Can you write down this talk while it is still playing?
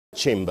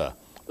Chamber.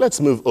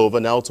 Let's move over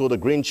now to the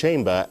Green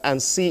Chamber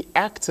and see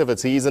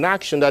activities and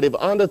action that they've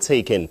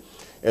undertaken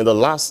in the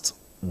last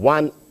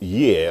 1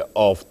 year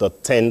of the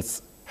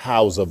 10th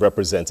House of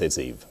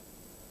Representatives.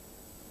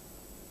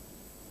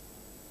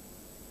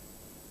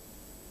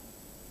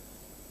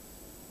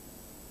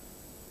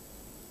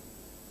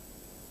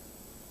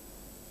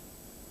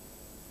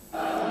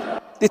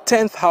 The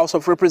 10th House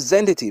of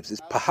Representatives is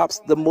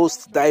perhaps the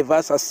most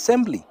diverse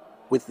assembly,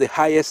 with the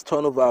highest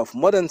turnover of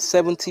more than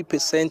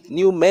 70%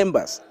 new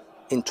members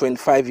in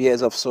 25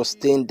 years of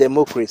sustained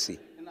democracy.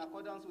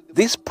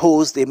 This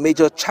posed a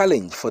major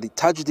challenge for the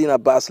Tajuddin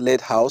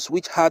Abbas-led House,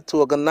 which had to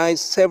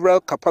organize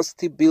several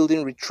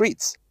capacity-building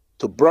retreats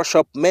to brush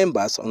up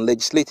members on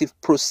legislative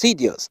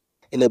procedures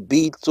in a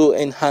bid to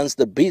enhance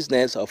the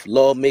business of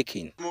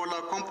lawmaking.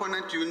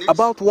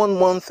 About 1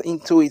 month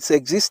into its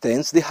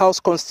existence, the House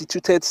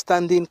constituted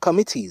standing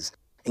committees,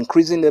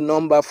 increasing the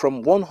number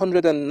from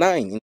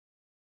 109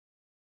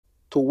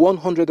 to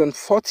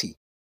 140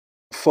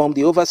 to form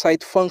the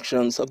oversight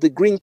functions of the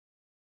Green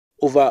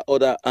over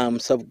other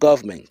arms of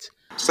government.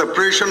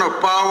 Separation of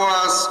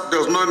powers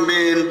does not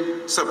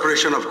mean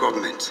separation of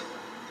government.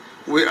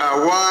 We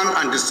are one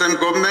and the same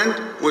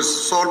government with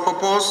sole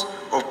purpose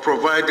of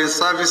providing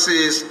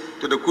services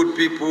to the good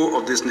people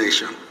of this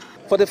nation.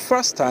 For the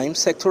first time,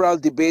 sectoral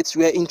debates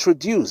were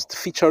introduced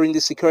featuring the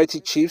security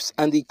chiefs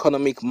and the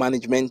economic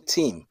management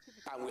team.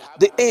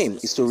 The aim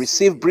is to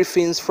receive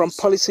briefings from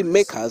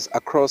policymakers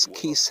across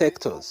key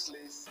sectors.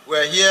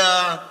 We're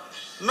here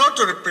not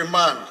to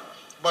reprimand,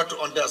 but to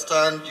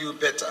understand you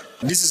better.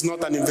 This is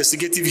not an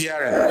investigative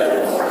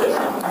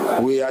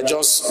hearing. We are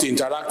just to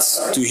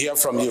interact, to hear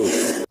from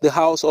you. The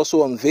House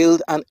also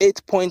unveiled an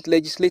 8-point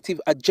legislative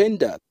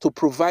agenda to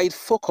provide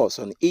focus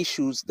on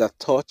issues that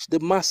touch the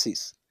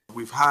masses.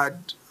 We've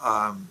had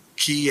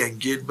key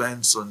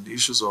engagements on the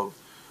issues of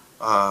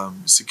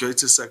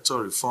security sector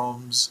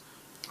reforms.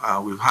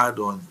 We've had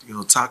on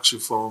tax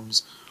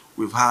reforms.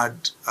 We've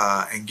had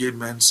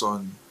engagements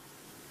on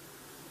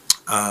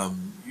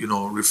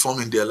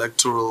reforming the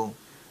Electoral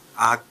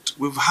Act.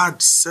 We've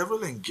had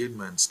several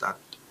engagements that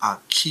are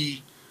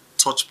key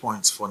touch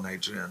points for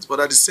Nigerians.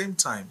 But at the same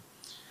time,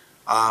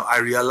 I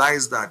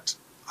realize that,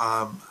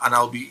 and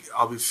I'll be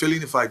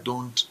failing if I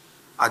don't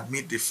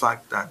admit the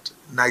fact that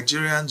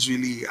Nigerians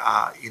really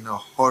are in a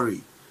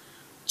hurry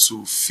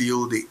to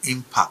feel the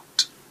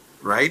impact,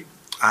 right?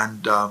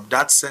 And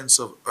that sense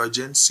of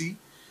urgency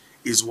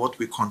is what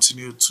we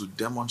continue to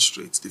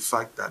demonstrate, the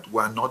fact that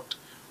we're not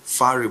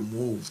far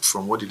removed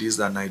from what it is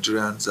that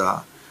Nigerians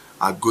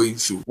are going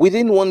through.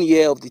 Within 1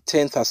 year of the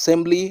 10th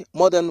Assembly,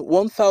 more than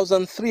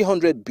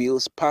 1,300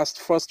 bills passed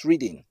first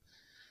reading.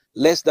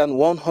 Less than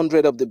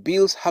 100 of the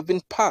bills have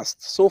been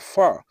passed so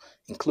far,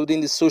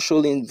 including the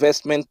Social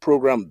Investment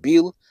Program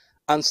Bill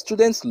and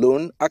Students'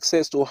 Loan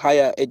Access to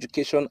Higher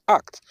Education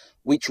Act,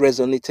 which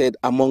resonated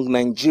among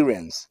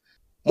Nigerians.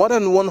 More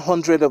than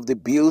 100 of the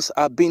bills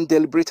are being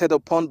deliberated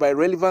upon by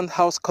relevant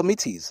House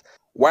committees,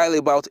 while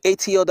about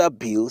 80 other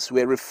bills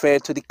were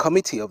referred to the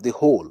Committee of the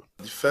Whole.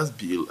 The first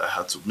bill I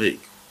had to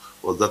make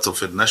was that of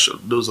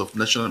those of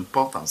national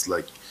importance,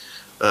 like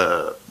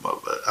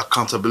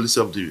accountability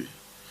of the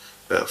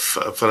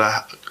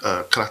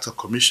Federal Character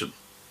Commission,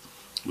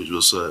 which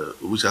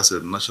has a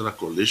national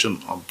coalition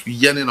on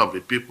yearning of the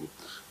people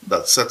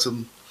that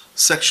certain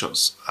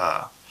sections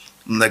are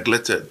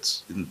neglected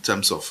in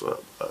terms of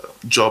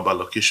job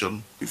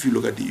allocation. If you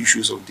look at the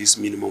issues of this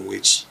minimum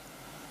wage,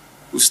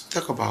 we've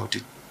talked about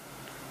it.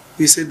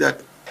 We said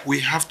that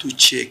we have to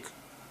check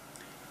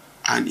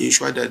and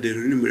ensure that the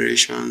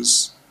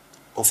remunerations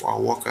of our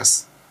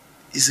workers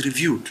is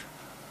reviewed.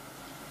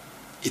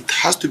 It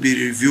has to be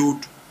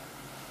reviewed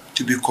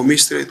to be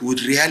commensurate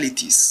with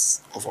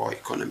realities of our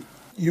economy.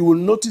 You will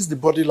notice the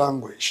body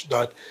language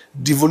that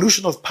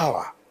devolution of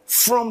power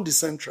from the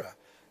central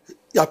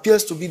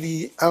appears to be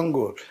the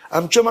angle.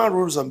 I'm chairman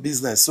rules and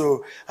business,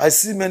 so I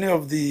see many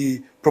of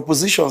the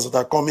propositions that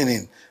are coming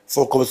in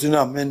for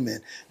constitutional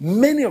amendment.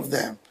 Many of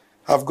them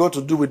have got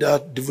to do with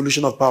that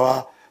devolution of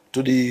power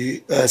to the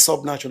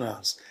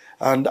subnationals.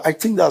 And I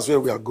think that's where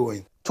we are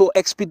going. To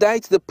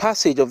expedite the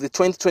passage of the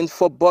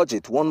 2024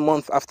 budget 1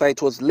 month after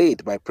it was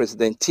laid by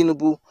President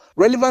Tinubu,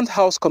 relevant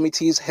House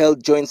committees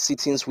held joint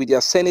sittings with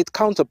their Senate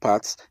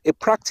counterparts, a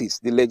practice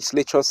the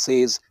legislature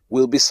says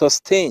will be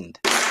sustained.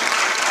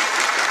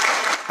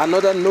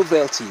 Another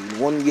novelty in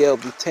 1 year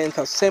of the 10th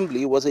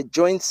Assembly was a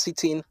joint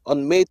sitting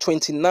on May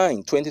 29,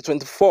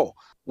 2024,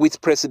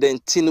 with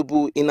President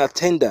Tinubu in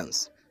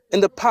attendance. In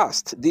the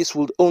past, this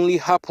would only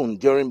happen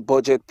during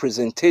budget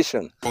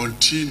presentation.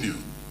 Continue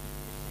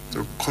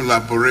to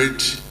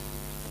collaborate,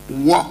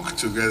 work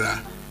together,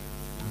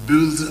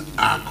 build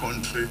our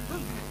country.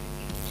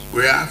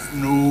 We have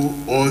no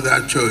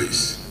other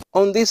choice.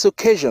 On this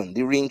occasion,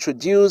 the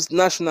reintroduced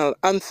national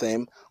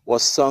anthem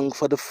was sung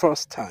for the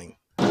first time.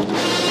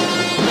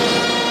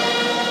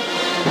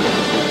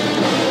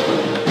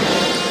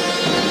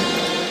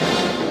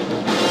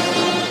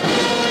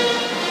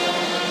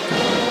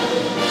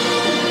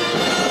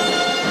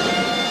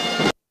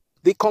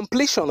 The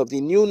completion of the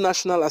new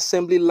National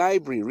Assembly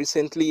Library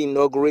recently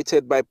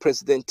inaugurated by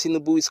President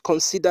Tinubu is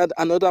considered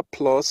another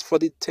plus for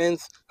the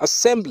 10th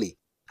Assembly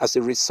as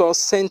a resource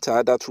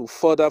center that will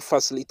further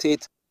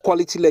facilitate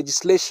quality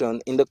legislation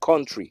in the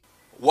country.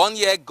 1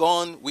 year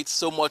gone with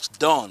so much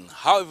done.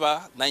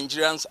 However,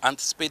 Nigerians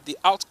anticipate the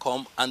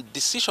outcome and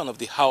decision of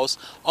the House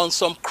on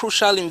some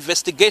crucial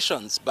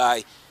investigations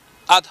by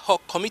ad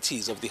hoc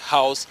committees of the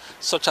House,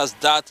 such as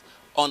that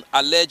on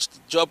alleged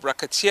job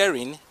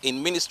racketeering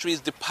in ministries,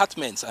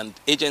 departments and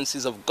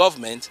agencies of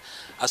government,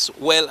 as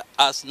well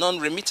as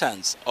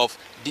non-remittance of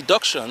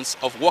deductions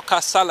of worker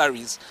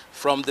salaries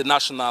from the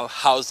National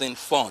Housing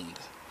Fund.